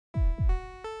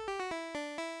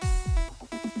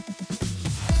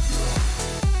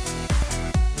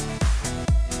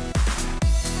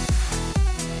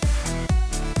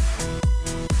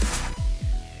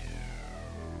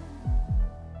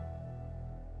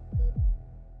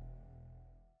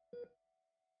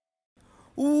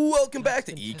Welcome back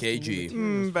to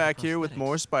EKG. Back here with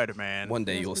more Spider-Man. One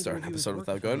day you'll start an episode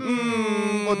without going,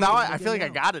 Well, now I feel like I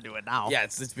gotta do it now. Yeah,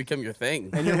 it's become your thing.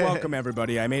 And you're welcome,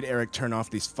 everybody. I made Eric turn off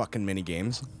these fucking mini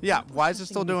games. Yeah, why is it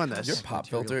still doing this? Your pop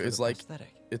filter is like,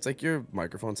 it's like your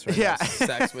microphone's trying Yeah. to have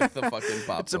sex with the fucking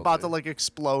pop It's filter. about to like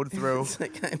explode through. It's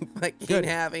like, I'm fucking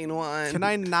having one. Can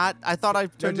I not? I thought I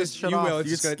turned this shit you off. will. It's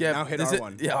just skip. now hit Is it-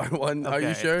 R1. Yeah, R1. Are you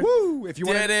Okay. sure? Woo! If you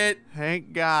Did want, it.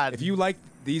 Thank God. if you like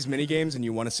these mini games and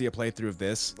you want to see a playthrough of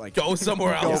this, like Go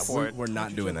somewhere Go else. for it. we're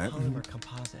not doing that. Polymer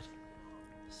composite.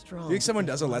 Strong. You think someone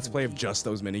does a let's play of just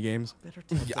those mini games?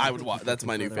 Yeah, I would watch. That's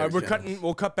my new favorite. We're channel. cutting.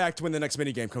 We'll cut back to when the next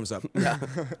mini game comes up. Yeah,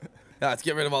 let's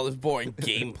get rid of all this boring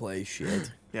gameplay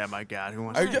shit. Yeah, my God. Who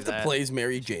wants Are to you do have to that? play as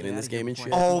Mary Jane in this game and shit?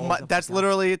 Oh my! That's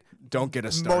literally Don't get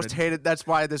us started. most hated. That's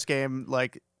why this game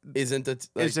like Isn't it?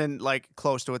 Like, isn't like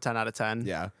close to a 10 out of 10.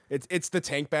 Yeah, it's the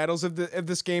tank battles of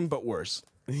this game, but worse.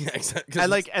 yeah, exactly. I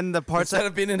like and the parts Instead that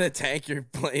of being in a tank, you're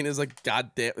playing as like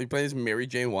goddamn. You're playing as Mary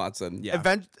Jane Watson.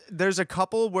 Yeah. there's a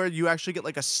couple where you actually get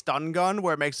like a stun gun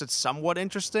where it makes it somewhat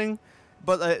interesting,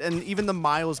 but and even the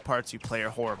Miles parts you play are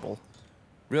horrible.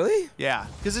 Really? Yeah,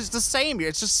 because it's the same.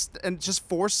 It's just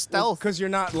force stealth. Because you're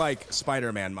not like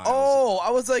Spider-Man Miles. Oh,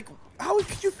 I was like, how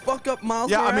could you fuck up Miles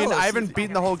Yeah, I mean, Morales? I haven't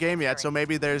beaten the whole game yet, so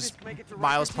maybe there's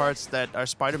Miles parts that are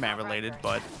Spider-Man related,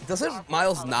 but Doesn't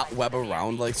Miles not web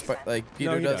around like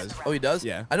Peter No, he does? does. Oh, he does?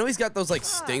 Yeah. I know he's got those like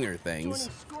stinger things.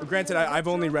 Granted, I've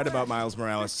only read about Miles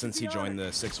Morales since he joined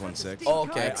the 616. Oh,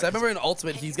 okay. Because I remember in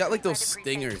Ultimate, he's got like those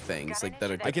stinger things like that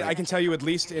are different. I can tell you at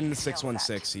least in the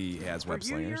 616 he has web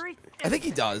slingers. I think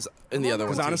he does in the other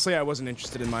ones. Because honestly, I wasn't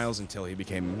interested in Miles until he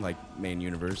became like main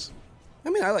universe. I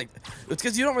mean, I like it's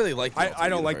because you don't really like. I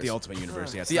don't like the Ultimate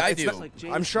Universe yet. See, I do.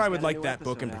 I'm sure I would like that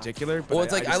book in particular. But Well,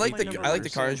 it's like I just like hate the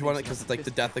Carnage one because it's like the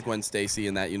death of Gwen Stacy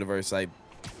in that universe.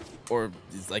 Or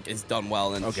it's like it's done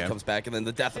well and she Okay. comes back, and then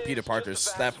the death of Peter Parker.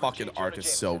 That fucking arc is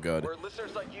so good,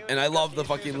 and I love the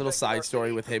fucking little side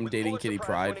story with him dating Kitty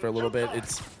Pryde for a little bit.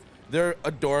 They're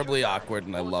adorably awkward,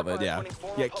 and I love it. Yeah,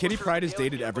 Kitty Pryde has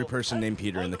dated every person named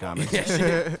Peter in the comics. Yeah, she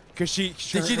did. Because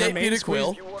Did she date Peter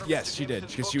Quill? Yes, she did.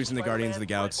 Because she was in the Guardians of the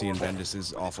Galaxy and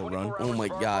Bendis' awful run. Oh my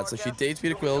god! So she dates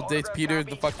Peter Quill, dates Peter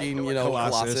the fucking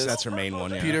Colossus. That's her main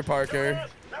one. Yeah. Peter Parker.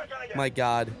 My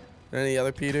god. Are there any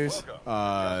other Peters?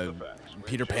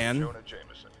 Peter Pan.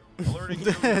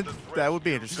 that would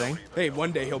be interesting. Hey,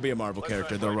 one day he'll be a Marvel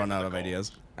character. They'll run out of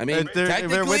ideas. I mean, They're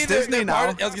technically with they're Disney now.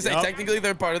 part. I was gonna say technically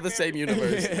they're part of the same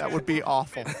universe. That would be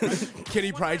awful.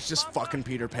 Kitty Pryde's just fucking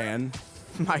Peter Pan.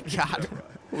 My God.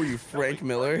 Who are you, Frank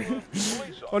Miller?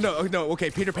 Oh no, okay.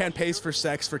 Peter Pan pays for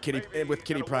sex for with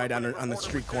Kitty Pryde on the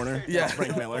street corner. Yeah, That's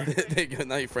Frank Miller.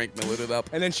 Now you Frank Millered it up.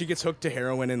 And then she gets hooked to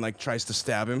heroin and like tries to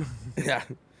stab him. Yeah,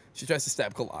 she tries to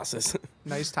stab Colossus.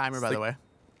 Nice timer, by the way.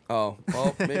 Oh,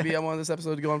 well, maybe I want this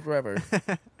episode to go on forever.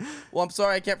 Well, I'm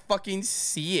sorry, I can't fucking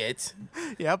see it.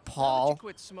 Yeah, Paul.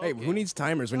 Hey, who needs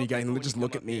timers when you can just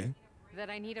look at me? That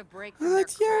I need a break from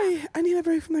It's Yuri. I need a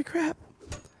break from the crap.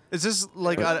 Is this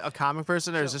like a comic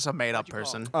person or is this a made-up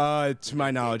person? To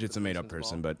my knowledge, it's a made-up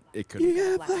person, but it could. You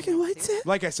got a black and white tip?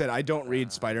 Like I said, I don't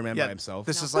read Spider-Man by himself.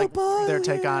 This is like their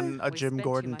take on a Jim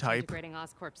Gordon type.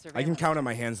 I can count on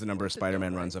my hands the number of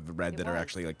Spider-Man runs I've read that are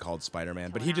actually like called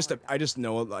Spider-Man. But I just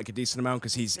know like a decent amount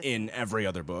because he's in every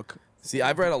other book. See,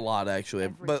 I've read a lot actually,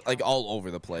 but like all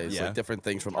over the place. Yeah. Like different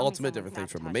things from Ultimate, different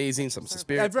things from Amazing, some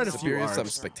I've read a few Superior, some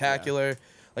arcs. Spectacular.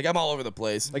 Like I'm all over the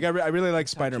place. Like I really like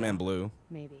Spider-Man Blue.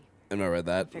 Maybe. I've never read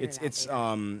that.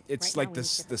 It's like the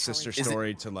sister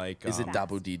story to like. Is it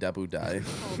Dabu Dee Dabu Die?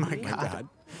 Oh my God.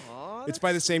 It's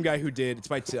by the same guy who did. It's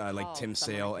by like Tim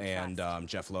Sale and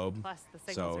Jeff Loeb. Plus,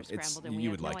 the So signals are it's scrambled and we you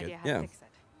have would no like idea it. how to Yeah. fix it.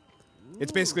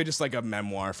 It's basically just like a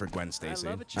memoir for Gwen Stacy.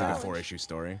 love a It's like a challenge. 4-issue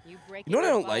story. You break You know what I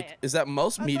it, don't buy like it. is that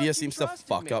most media you seems to trusted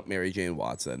fuck me. up Mary Jane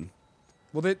Watson.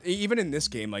 Well, even in this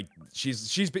game, like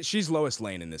she's Lois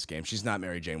Lane in this game. She's not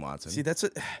Mary Jane Watson. See, that's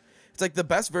it. It's like the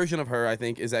best version of her, I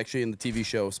think, is actually in the TV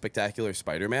show Spectacular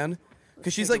Spider-Man.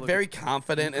 Because she's like very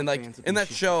confident and like in that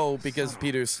show, because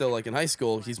Peter's still like in high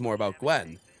school, he's more about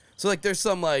Gwen. So like there's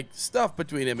some like stuff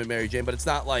between him and Mary Jane, but it's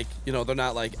not like, you know, they're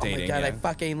not like, oh my Dating, god, I yeah.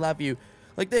 fucking love you.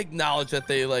 Like they acknowledge that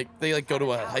they go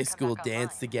to a high school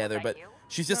dance together, but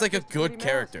she's just like a good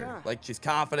character. Like she's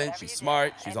confident, she's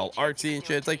smart, she's all artsy and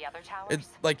shit. It's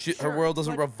like her world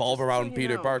doesn't revolve around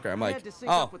Peter Parker. I'm like,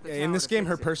 oh, In this game,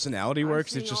 her personality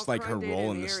works. It's just like her role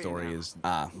in the story is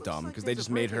dumb because they just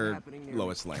made her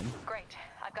Lois Lane.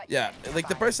 yeah. Like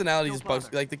the personality is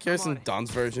bugs. Like the Kirsten Dunst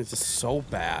version is just so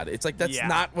bad. It's like that's Yeah.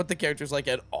 not what the character's like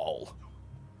at all.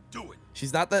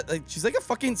 She's not that like she's like a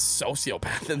fucking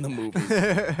sociopath in the movie.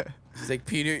 She's like,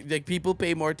 Peter, like people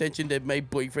pay more attention to my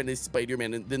boyfriend as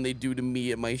Spider-Man than they do to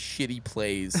me at my shitty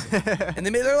plays. And they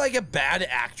made her like a bad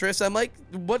actress. I'm like,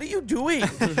 what are you doing?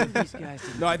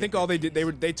 No, I think all they did,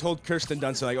 they told Kirsten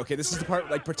Dunst, like, okay, this is the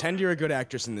part, like, pretend you're a good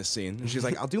actress in this scene. And she's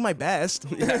like, I'll do my best.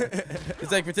 Yeah.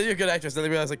 It's like, pretend you're a good actress. Then they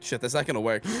realize, like, shit, that's not gonna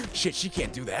work. Shit, she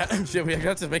can't do that. Shit, we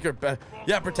have to make her bad.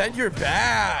 Yeah, pretend you're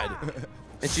bad.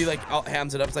 And she like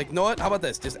hams it up. It's like, you know what? How about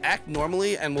this? Just act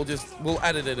normally, and we'll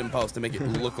edit it in post to make it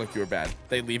look like you were bad.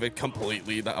 They leave it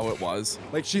completely how it was.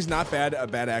 Like, she's not a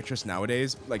bad actress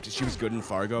nowadays. Like, she was good in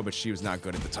Fargo, but she was not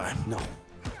good at the time. No.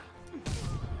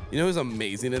 You know who's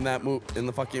amazing in that in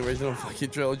the fucking original fucking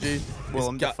trilogy?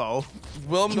 Willem Dafoe.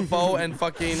 Willem Dafoe and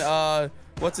fucking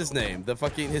what's his name?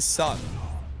 His son.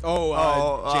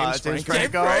 James Franco. James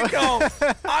Franco.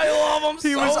 I love him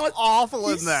so much. He was awful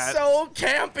in that. He's so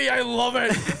campy. I love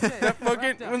it. That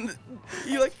fucking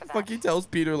he like fucking tells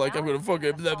Peter like, I'm gonna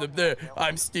fucking blah, blah, blah.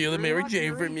 I'm stealing Mary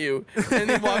Jane from you, and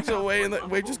he walks away and the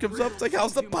waitress comes up. It's like,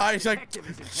 how's the pie? She's like,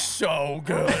 so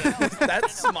good.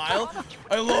 That smile,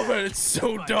 I love it. It's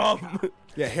so dumb.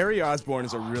 Yeah, Harry Osborn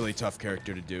is a really tough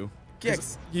character to do. Yeah.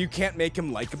 You can't make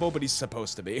him likable, but he's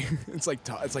supposed to be. It's like,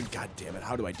 god damn it,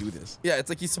 how do I do this? Yeah, it's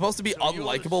like he's supposed to be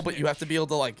unlikable, but you have to be able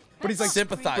to like,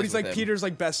 sympathize. But he's like with him. Peter's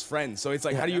like best friend, so it's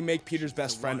like, how do you make Peter's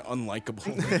best friend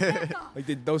unlikable?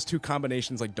 Like those two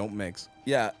combinations like don't mix.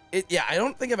 Yeah, I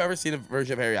don't think I've ever seen a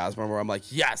version of Harry Osborn where I'm like,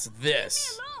 yes,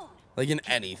 this, like in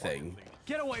anything.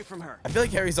 Get away from her. I feel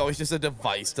like Harry's always just a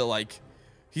device to like,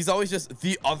 he's always just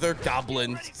the other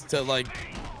goblin to like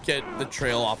get the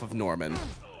trail off of Norman.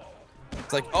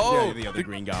 It's like, oh, yeah, the other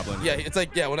Green Goblin. Yeah, it's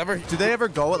like, yeah, whenever. Do they ever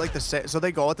go at like the same? So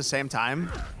they go at the same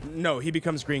time? No, he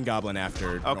becomes Green Goblin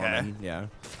after Norman. Yeah.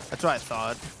 That's what I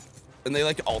thought. And they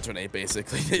like alternate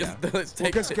basically. Yeah.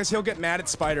 Because he'll get mad at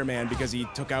Spider-Man because he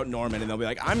took out Norman, and they'll be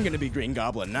like, I'm gonna be Green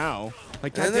Goblin now.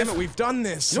 Like, God damn it, we've done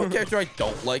this. You know what character I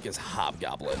don't like is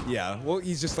Hobgoblin. Yeah, well,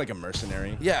 he's just like a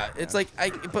mercenary. Yeah, it's like,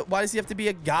 but why does he have to be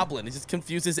a goblin? It just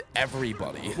confuses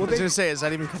everybody. Well, I was gonna say, is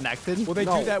that even connected? Well, they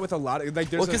do that with a lot of, like,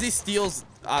 there's because he steals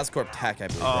Oscorp tech, I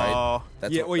believe, right?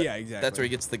 That's yeah, yeah, exactly. That's where he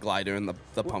gets the glider and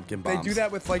the pumpkin bombs. They do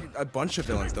that with, like, a bunch of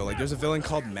villains, though. Like, there's a villain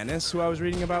called Menace, who I was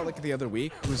reading about, like, the other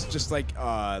week, who's just, like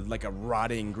a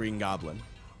rotting Green Goblin.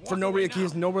 For no reason, he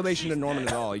has no relation to Norman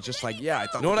at all. He's just like, yeah, I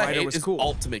thought the glider was cool.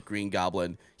 Ultimate Green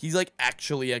Goblin. He's like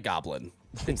actually a goblin.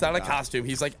 It's not a costume.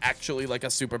 He's like actually like a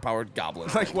superpowered goblin.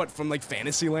 Like what, from like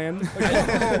Fantasyland?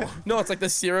 No, it's like the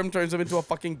serum turns him into a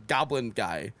fucking goblin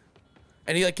guy.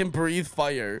 And he like can breathe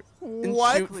fire. And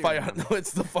shoot fire. No,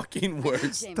 it's the fucking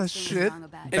worst. The shit.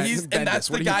 And that's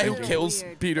the guy who kills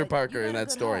Peter Parker in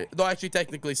that story. Though actually,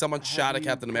 technically, someone shot at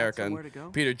Captain America,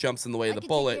 and Peter jumps in the way of the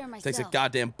bullet, takes a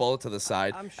goddamn bullet to the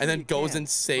side, and then goes and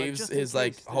saves his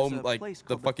like home, like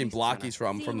the fucking block he's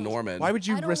from Norman. Why would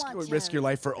you risk your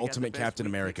life for Ultimate Captain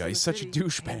America? He's such a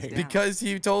douchebag. Because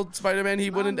he told Spider-Man he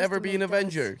wouldn't ever be an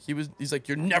Avenger. He's like,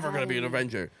 you're never gonna be an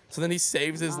Avenger. So then he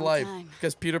saves his life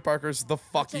because Peter Parker's the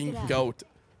fucking GOAT.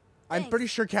 I'm pretty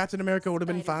sure Captain America would have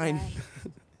been fine.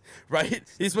 Right?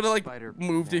 He's would have like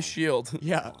moved his shield.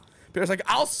 Yeah. Peter's like,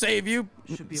 I'll save you.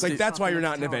 It's like, that's why you're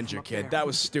not an Avenger, kid. That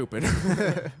was stupid.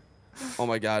 Oh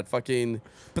my god, fucking.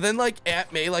 But then like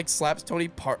Aunt May like slaps Tony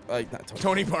not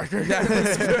Tony Parker. Yeah,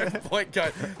 that's point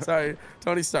guard. Sorry,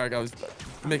 Tony Stark. I was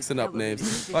mixing up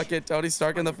names. Fucking Tony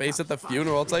Stark in the face at the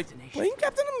funeral. It's like, blame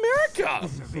Captain America.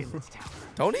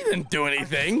 Tony didn't do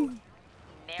anything.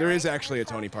 There is actually a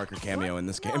Tony Parker cameo in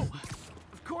this game.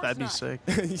 That'd be sick.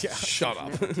 Yeah. Shut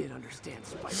up.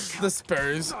 The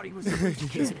Spurs.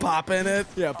 He's popping it.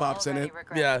 Yeah, Pop's in it.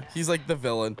 Yeah, he's like the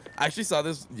villain. I actually saw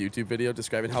this YouTube video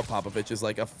describing how Popovich is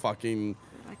like a fucking.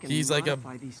 He's like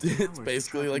it's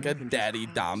basically like a daddy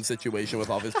dom situation with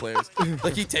all of his players.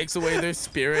 Like he takes away their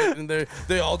spirit and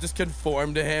they all just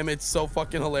conform to him. It's so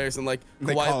fucking hilarious. And like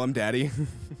they call him daddy.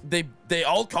 They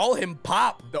all call him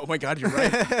Pop. Oh my god, you're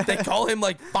right. They call him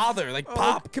like father, like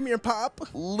Pop. Come here, Pop.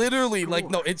 Literally, like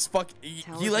no, it's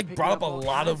he like brought up a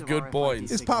lot of good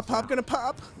points. Is Pop gonna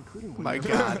pop? My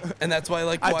god. And that's why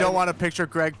like I don't want to picture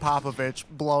Greg Popovich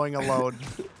blowing a load.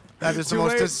 That is the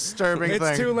most disturbing thing.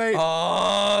 It's too late.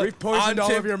 We've poisoned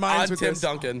all of your minds with Tim this.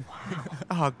 Duncan.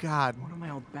 Oh god. One of my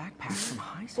old backpacks from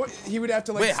high school. What? He would have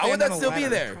to like. Wait, how would that stand on a still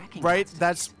be ladder. there? Right?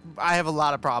 I have a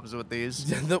lot of problems with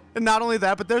these. And not only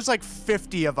that, but there's like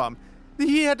 50 of them.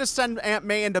 He had to send Aunt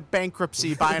May into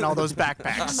bankruptcy buying all those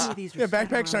backpacks. Yeah,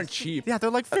 backpacks aren't cheap. Yeah, they're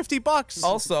like $50.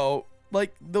 Also,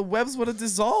 like the webs would have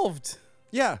dissolved.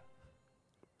 Yeah.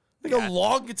 Like a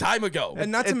long time ago.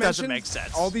 And not to It doesn't mention, make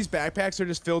sense. all these backpacks are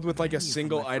just filled with like a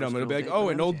single item. It'll be like, oh,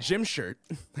 an old gym shirt.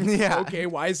 Yeah. Okay,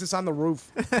 why is this on the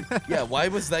roof? Yeah, why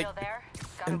was that?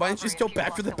 And why didn't you just go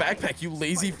back for the backpack, you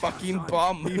lazy fucking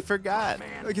bum? You forgot.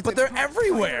 Like, But they're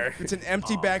everywhere. It's an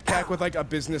empty backpack with like a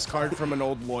business card from an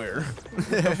old lawyer.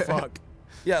 The fuck?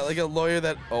 Yeah, like a lawyer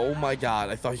that, oh my god,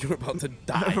 I thought you were about to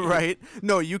die. Right?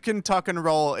 No, you can tuck and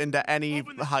roll into any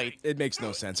height. It makes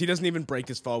no sense. He doesn't even break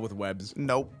his fall with webs.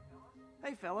 Nope.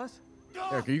 Hey, fellas.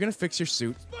 Eric, are you gonna fix your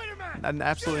suit? And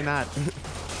absolutely not.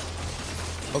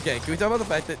 Okay, can we talk about the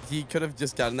fact that he could have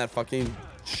just gotten that fucking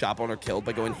shop owner killed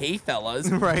by going, hey fellas.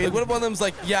 Right. Like, what if one of them's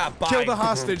like, yeah, bye. Kill the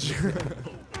hostage.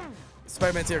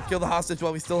 Spider-Man's here, kill the hostage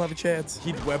while we still have a chance.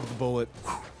 He'd web the bullet.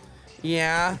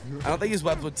 Yeah, I don't think his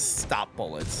webs would stop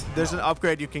bullets. There's an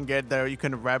upgrade you can get there. You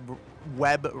can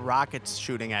web rockets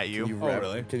shooting at you. Can you Oh, rev,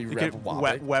 really? Can you You rev can wop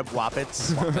it? web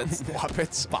woppets. Boppets.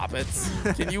 Woppets.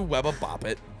 Boppets. Can you web a bop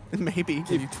it? Maybe.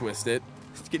 Can you twist it?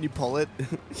 Can you pull it?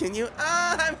 Can you?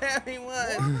 I'm having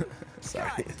one.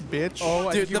 Sorry. Bitch. Oh,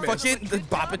 I Dude, think the you missed. fucking the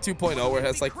Bop It 2.0 where it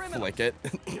has like flick it.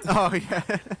 Oh, yeah.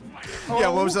 Yeah,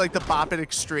 what was it, like the Bop It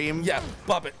Extreme? Yeah,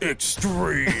 Bop It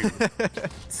Extreme.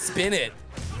 Spin it.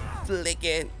 Flick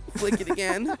it. Flick it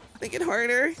again. Flick it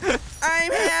harder.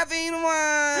 I'm having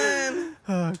one.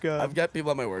 Oh, God. I've got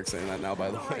people at my work saying that now, by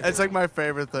the way. It's like my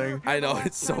favorite thing. I know,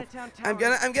 it's so.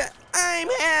 I'm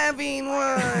having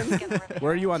one.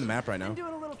 Where are you on the map right now?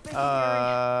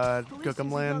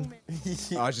 Gookham Land.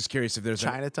 I was just curious if there's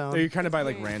Chinatown. You're kind of by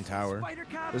like Rand Tower.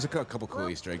 There's a couple cool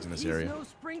Easter eggs in this area.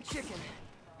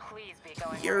 Please be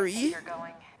going Yuri? where you're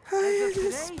going. Hi,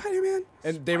 Spider-Man.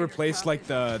 And they replaced like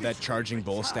that charging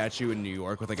bull statue in New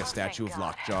York with like a statue of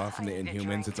Lockjaw from the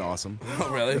Inhumans. It's awesome. Oh,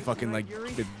 really? The fucking like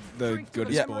the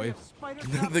goodest Yeah. boy.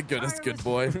 The goodest good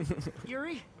boy.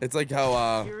 Yuri? It's like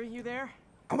how Yuri, you there?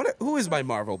 who is my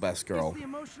Marvel best girl? The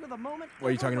emotion of the moment. What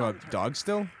are you talking about? Dogs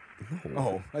still?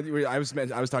 Oh, I was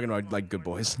talking about like good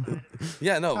boys.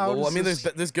 Yeah, no. How Well, I does mean, this-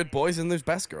 there's good boys and there's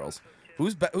best girls.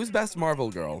 Who's best Marvel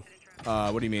girl?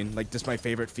 What do you mean? Like just my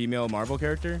favorite female Marvel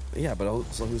character? Yeah, but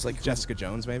also who's like Jessica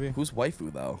Jones, maybe? Who's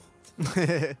waifu though?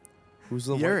 Who's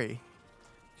the Yuri.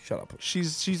 Shut up.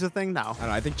 She's a thing now. I don't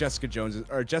know. I think Jessica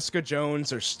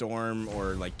Jones or Storm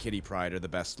or like Kitty Pryde are the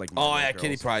best like. Oh Marvel yeah, girls.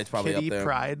 Kitty Pryde's probably Kitty up there.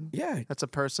 Pryde. Yeah, That's a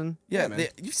person. yeah. Yeah, man.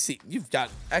 You've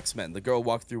got X-Men. The girl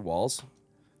walked through walls.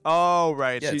 Oh,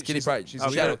 right. Yeah, it's Kitty Pryde. She's She's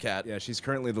the Shadow leader- Cat. Yeah, she's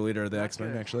currently the leader of the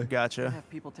X-Men actually. Gotcha. Have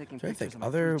people taking I pictures think of my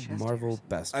other free chest Marvel hairs.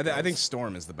 best. I think girls.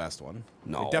 Storm is the best one.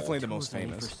 No. Definitely the most Only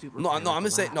for famous. super No, fans I'm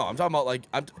just saying. No, I'm talking about like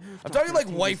I'm talking like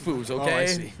waifus. Okay. Oh, I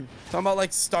see. Talking about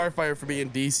like Starfire for being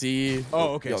DC. Oh,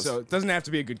 okay. Yo, So it doesn't have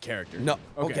to be a good character. no.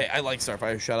 Okay. I like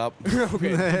Starfire. Shut up.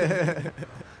 Okay.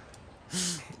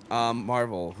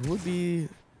 Marvel.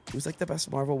 Who's like the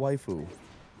best Marvel waifu?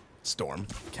 Storm.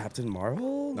 Captain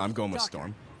Marvel? No, I'm going with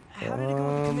Storm. How did it go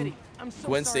with the committee? I'm so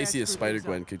Gwen sorry I Stacy as screwed Spider things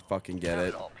Gwen up. could fucking get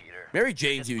it. Mary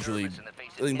Jane's usually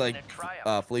like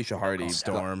Felicia Hardy.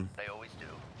 Storm.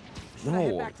 Should I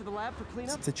head No. back to the lab for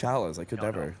cleanup? T'Challa's. I could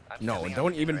never. No, and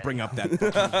don't even bring up that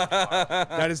book.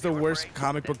 That is the worst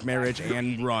comic book marriage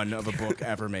and run of a book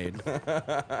ever made.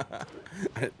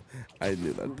 I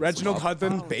knew that. Reginald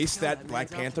Hudlin based that Black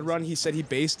Panther run. He said he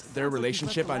based their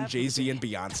relationship on Jay-Z and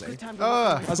Beyonce. Time to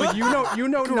I was like, you know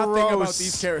nothing about Gross.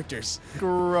 these characters.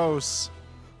 Gross.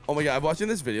 Oh my god, I'm watching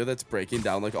this video that's breaking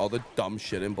down like all the dumb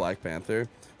shit in Black Panther.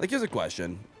 Like, here's a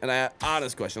question, and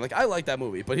honest question. Like, I like that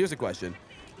movie, but here's a question: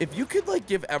 if you could like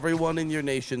give everyone in your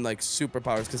nation like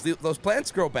superpowers, because those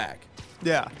plants grow back,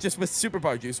 Yeah. just with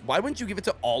superpower juice, why wouldn't you give it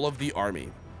to all of the army?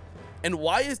 And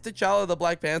why is T'Challa the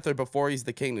Black Panther before he's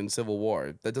the king in Civil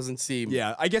War? That doesn't seem.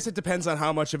 Yeah, I guess it depends on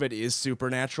how much of it is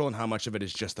supernatural and how much of it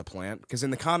is just a plant. Because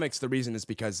in the comics, the reason is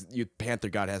because Panther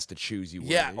God has to choose you.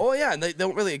 Yeah. worthy. Oh, yeah. And they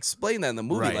don't really explain that in the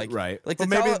movie. Right, like, right. Like But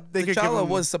maybe T'Challa, they could give T'Challa him-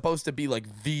 was supposed to be like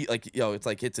it's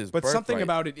like it's his. But something birthright.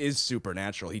 about it is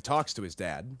supernatural. He talks to his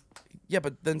dad. Yeah,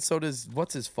 but then so does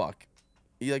what's his fuck.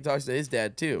 He like talks to his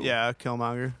dad too. Yeah,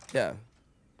 Killmonger. Yeah.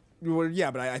 Well, yeah,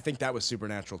 but I think that was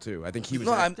supernatural too. I think he was.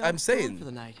 No, act- I'm saying for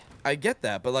the night. I get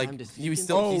that, but like I'm he defeated.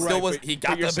 still Oh, he still right, was but- he but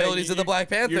got you're the saying abilities of the Black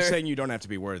Panther. You're saying you don't have to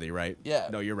be worthy, right? Yeah.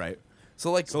 No, you're right.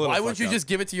 So like a little why wouldn't you fucked up. just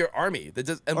give it to your army? That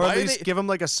just and Or why at are least they, give him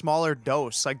like a smaller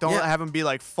dose. Like, don't Yeah. have him be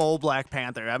like full Black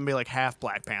Panther. Have him be like half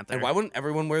Black Panther. and why wouldn't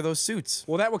everyone wear those suits?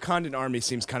 Well, that Wakandan army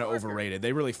seems kind of overrated.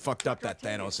 They really fucked up that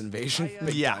Thanos invasion.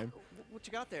 Big Yeah. time. What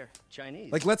you got there?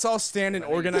 Chinese. Like, let's all stand in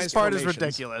organized This part is formations.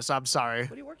 ridiculous. I'm sorry.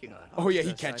 what are you working on? Oh yeah, he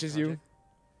It's a side catches you. project.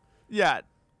 Yeah.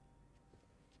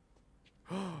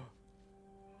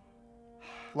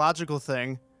 Logical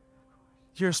thing.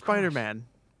 You're Spider-Man.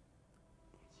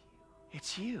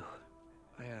 It's you.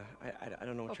 I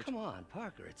don't know what you're... Come on,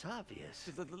 Parker, it's obvious.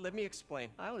 Let me explain.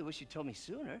 I only wish you told me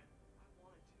sooner.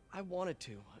 I wanted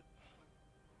to,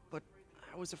 but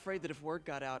I was afraid that if word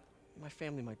got out, my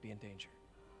family might be in danger.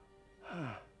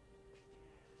 Huh.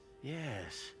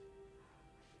 Yes.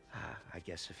 I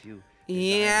guess if you...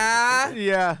 Yeah.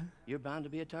 Yeah. You're bound to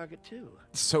be a target, too.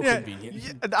 So convenient.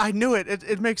 Yeah, I knew it.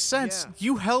 It makes sense. Yeah.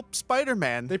 You help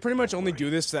Spider-Man. They pretty much only do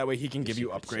this so that way he can give you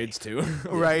upgrades too.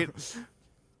 Right.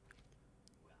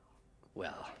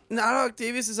 Well... No,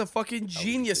 Octavius is a fucking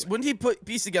genius. Wouldn't he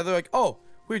piece together like, oh,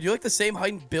 weird, you're like the same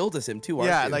height and build as him too, aren't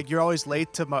Yeah, you? like you're always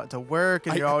late to work,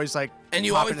 and you're always like, and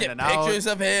you always popping in get and out. pictures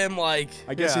of him, like.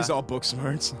 I guess Yeah. he's all book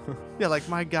smarts. Yeah, like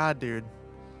my God, dude.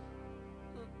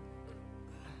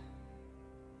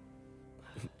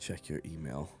 Check your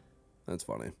email. That's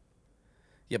funny.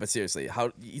 Yeah, but seriously,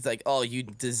 how he's like, oh, you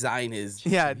design his.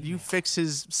 Yeah, you fix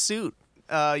his suit.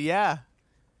 Yeah.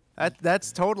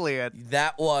 That's totally it.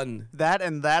 That one. That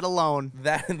and that alone.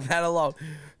 That alone.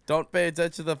 Don't pay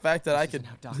attention to the fact that I could.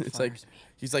 how Doc It's like fires me.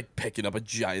 he's like picking up a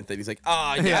giant thing. He's like,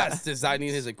 ah, yes, designing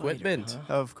his equipment.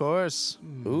 Of course.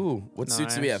 Ooh, what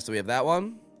suits do we have? So we have that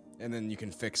one. And then you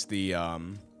can fix the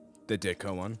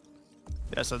Ditko one.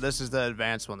 Yeah, so this is the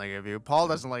advanced one they give you. Paul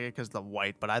doesn't like it because the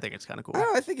white, but I think it's kind of cool.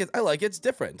 I think I like it. It's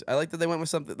different. I like that they went with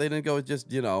something. They didn't go with just,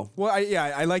 you know. Well,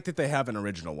 I like that they have an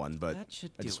original one, but That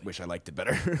should I do just it. wish I liked it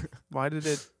better. Why did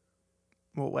it...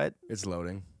 What? It's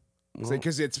loading. Well,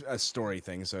 Because it's a story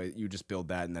thing, so you just build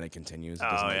that and then it continues. It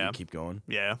doesn't let you keep going.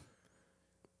 Yeah.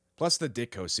 Plus, the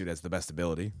Ditko suit has the best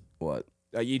ability. what?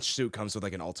 Each suit comes with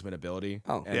like an ultimate ability.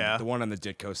 Oh. And Yeah. the one on the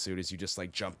Ditko suit is you just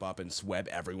like jump up and sweb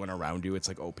everyone around you. It's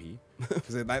like OP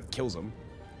because that kills them.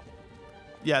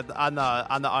 Yeah, on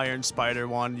the Iron Spider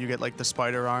one, you get like the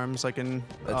spider arms, like in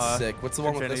That's sick. What's the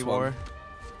one with Infinity this War. one?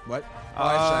 What? Oh,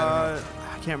 actually, I don't know.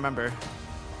 I can't remember.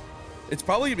 It's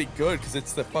probably gonna be good because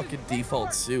it's the fucking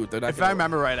default suit. They're not. If gonna, I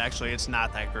remember right, actually, it's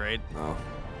not that great. Oh.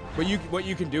 But what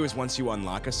you can do is once you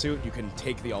unlock a suit, you can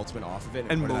take the ultimate off of it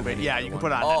And put it on move it. any Yeah, other you can one.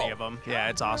 put it on Oh. any of them. Yeah,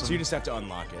 it's awesome. So you just have to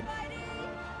unlock it.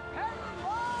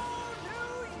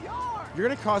 You're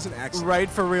gonna cause an accident. Right,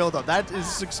 for real though. That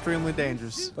is extremely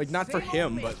dangerous. Like not for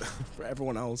him, but for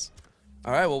everyone else.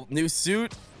 All right. Well, new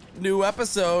suit, new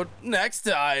episode next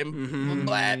time.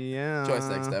 Blah. Yeah. Choice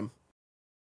next time.